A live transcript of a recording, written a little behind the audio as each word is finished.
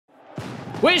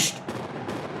Wished!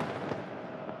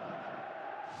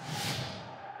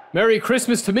 Merry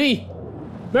Christmas to me!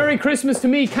 Merry Christmas to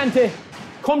me, Kante!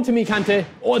 Come to me, Kante!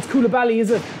 Oh, it's KOULIBALY,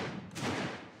 is it?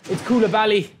 It's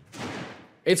KOULIBALY.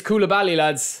 It's KOULIBALY,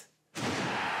 lads.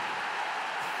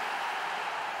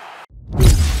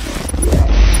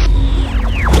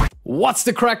 What's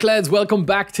the crack, lads? Welcome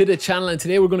back to the channel, and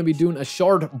today we're going to be doing a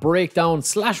short breakdown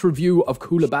 / review of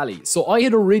KOULIBALY. So I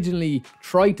had originally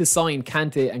tried to sign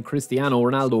Kante and Cristiano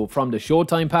Ronaldo from the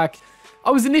Showtime pack. I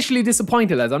was initially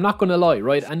disappointed, lads, I'm not going to lie,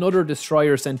 right? Another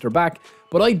destroyer centre back,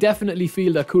 but I definitely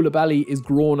feel that KOULIBALY is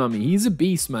growing on me. He's a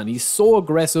beast, man. He's so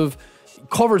aggressive,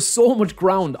 covers so much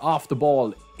ground off the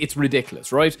ball. It's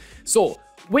ridiculous, right? So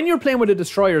when you're playing with a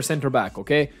destroyer centre back,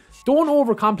 okay, don't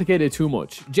overcomplicate it too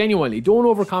much. Genuinely, don't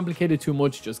overcomplicate it too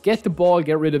much. Just get the ball,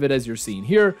 get rid of it as you're seeing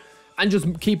here, and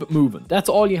just keep it moving. That's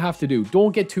all you have to do.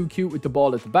 Don't get too cute with the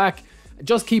ball at the back.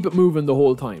 Just keep it moving the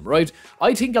whole time, right?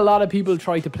 I think a lot of people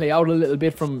try to play out a little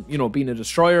bit from, you know, being a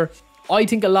destroyer. I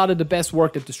think a lot of the best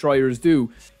work that destroyers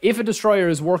do, if a destroyer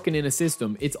is working in a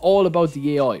system, it's all about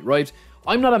the AI, right?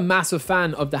 I'm not a massive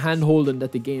fan of the hand-holding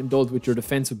that the game does with your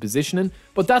defensive positioning,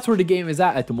 but that's where the game is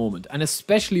at the moment, and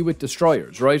especially with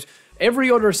destroyers, right? Every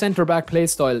other centre-back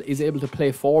playstyle is able to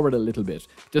play forward a little bit.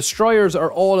 Destroyers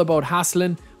are all about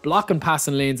hassling, blocking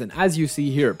passing lanes, and as you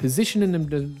see here, positioning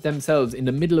themselves in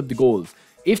the middle of the goals.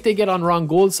 If they get on wrong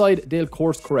goal side, they'll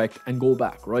course correct and go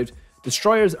back, right?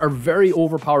 Destroyers are very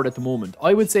overpowered at the moment.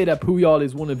 I would say that Puyol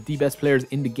is one of the best players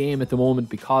in the game at the moment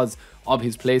because of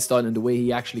his playstyle and the way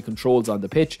he actually controls on the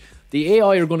pitch. The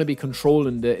AI are going to be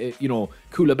controlling the,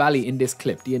 KOULIBALY in this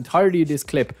clip. The entirety of this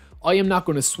clip, I am not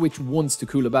going to switch once to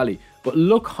KOULIBALY, but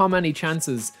look how many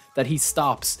chances that he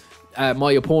stops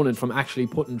my opponent from actually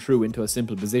putting through into a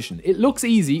simple position. It looks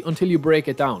easy until you break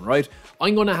it down, right?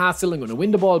 I'm going to hassle, I'm going to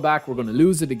win the ball back, we're going to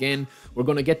lose it again, we're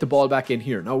going to get the ball back in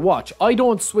here. Now watch, I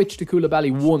don't switch to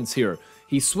KOULIBALY once here.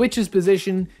 He switches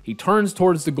position, he turns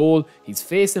towards the goal, he's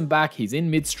facing back, he's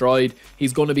in mid-stride,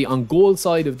 he's going to be on goal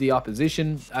side of the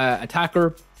opposition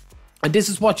attacker. And this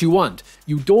is what you want.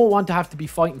 You don't want to have to be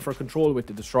fighting for control with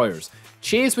the destroyers.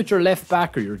 Chase with your left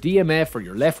back or your DMF or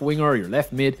your left winger or your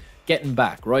left mid, getting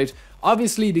back, right?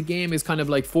 Obviously, the game is kind of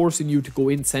like forcing you to go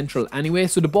in central anyway,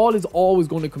 so the ball is always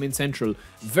going to come in central.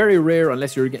 Very rare,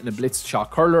 unless you're getting a blitz shot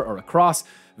curler or a cross,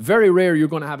 very rare you're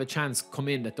going to have a chance come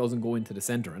in that doesn't go into the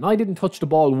center. And I didn't touch the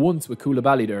ball once with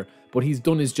KOULIBALY there, but he's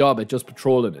done his job at just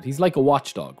patrolling it. He's like a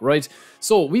watchdog, right?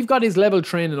 So we've got his level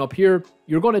training up here.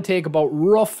 You're going to take about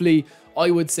roughly,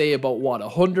 I would say about what,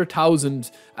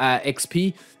 100,000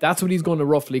 XP. That's what he's going to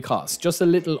roughly cost. Just a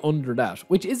little under that,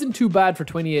 which isn't too bad for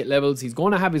 28 levels. He's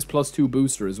going to have his +2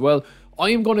 booster as well.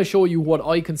 I am going to show you what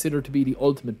I consider to be the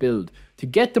ultimate build. To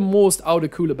get the most out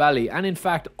of KOULIBALY, and in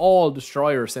fact all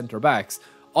destroyer centre backs,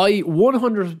 I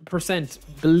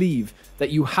 100% believe that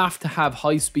you have to have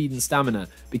high speed and stamina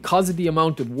because of the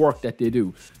amount of work that they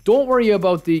do. Don't worry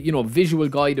about the, visual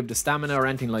guide of the stamina or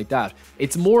anything like that.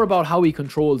 It's more about how he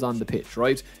controls on the pitch,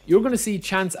 right? You're going to see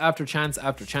chance after chance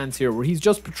after chance here where he's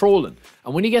just patrolling.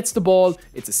 And when he gets the ball,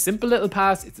 it's a simple little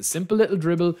pass, it's a simple little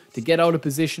dribble to get out of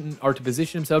position or to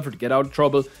position himself or to get out of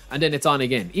trouble, and then it's on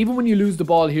again. Even when you lose the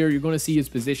ball here, you're going to see his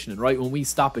positioning, right? When we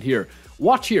stop it here.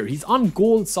 Watch here, he's on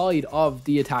goal side of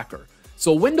the attacker.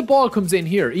 So when the ball comes in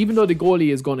here, even though the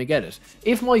goalie is going to get it,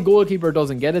 if my goalkeeper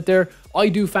doesn't get it there, I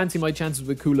do fancy my chances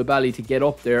with KOULIBALY to get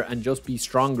up there and just be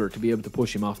stronger to be able to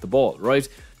push him off the ball, right?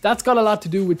 That's got a lot to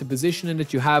do with the positioning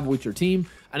that you have with your team,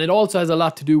 and it also has a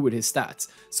lot to do with his stats.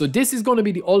 So this is going to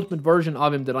be the ultimate version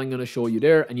of him that I'm going to show you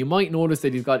there, and you might notice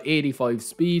that he's got 85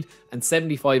 speed and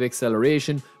 75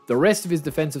 acceleration. The rest of his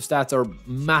defensive stats are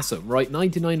massive, right?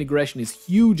 99 aggression is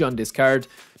huge on this card,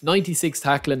 96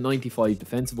 tackling, 95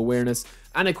 defensive awareness,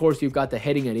 and of course you've got the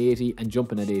heading at 80 and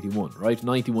jumping at 81, right?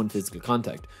 91 physical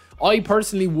contact. I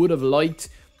personally would have liked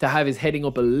to have his heading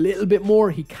up a little bit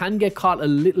more. He can get caught a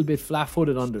little bit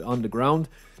flat-footed on the ground,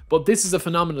 but this is a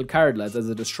phenomenal card, lads, as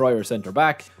a destroyer centre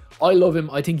back. I love him.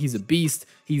 I think he's a beast.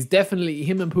 He's definitely,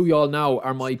 him and Puyol now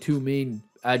are my two main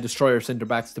destroyer centre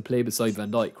backs to play beside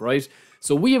Van Dijk, right?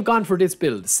 So we have gone for this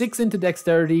build, 6 into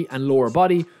dexterity and lower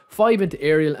body, 5 into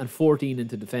aerial and 14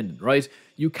 into defending, right?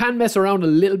 You can mess around a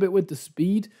little bit with the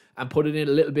speed and put it in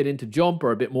a little bit into jump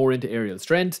or a bit more into aerial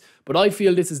strength, but I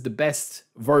feel this is the best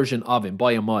version of him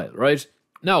by a mile, right?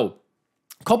 Now,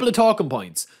 a couple of talking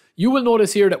points. You will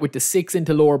notice here that with the 6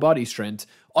 into lower body strength,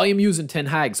 I am using Ten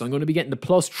Hag, so I'm going to be getting the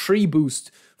 +3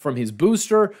 boost from his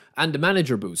booster and the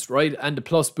manager boost, right? And the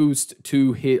plus boost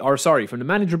to his, or sorry, from the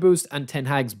manager boost and Ten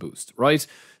Hag's boost, right?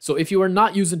 So if you are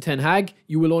not using Ten Hag,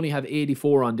 you will only have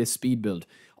 84 on this speed build.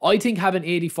 I think having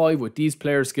 85 with these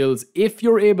player skills, if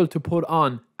you're able to put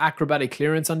on acrobatic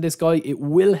clearance on this guy, it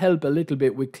will help a little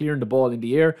bit with clearing the ball in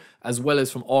the air as well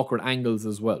as from awkward angles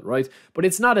as well, right? But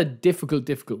it's not a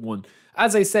difficult one.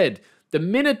 As I said, the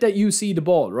minute that you see the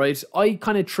ball, right, I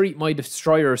kind of treat my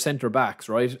destroyer centre backs,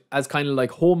 right, as kind of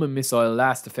like homing missile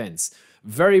last defence.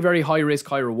 Very, very high risk,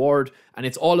 high reward, and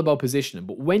it's all about positioning.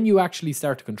 But when you actually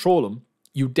start to control them,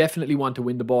 you definitely want to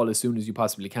win the ball as soon as you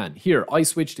possibly can. Here, I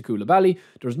switch to KOULIBALY.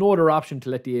 There's no other option to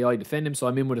let the AI defend him, so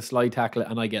I'm in with a slide tackle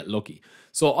and I get lucky.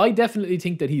 So I definitely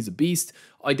think that he's a beast.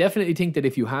 I definitely think that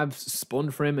if you have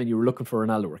spun for him and you were looking for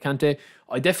Ronaldo or Kante,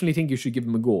 I definitely think you should give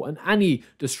him a go. And any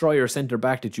destroyer centre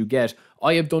back that you get,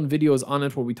 I have done videos on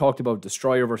it where we talked about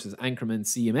destroyer versus anchorman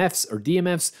CMFs or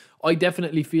DMFs. I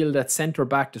definitely feel that centre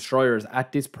back destroyers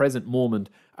at this present moment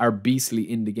are beastly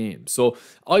in the game. So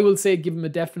I will say give him a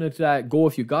definite go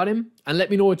if you got him, and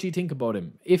let me know what you think about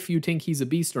him. If you think he's a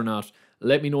beast or not,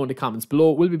 let me know in the comments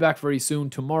below. We'll be back very soon.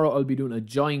 Tomorrow I'll be doing a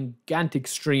gigantic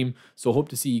stream, so hope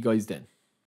to see you guys then.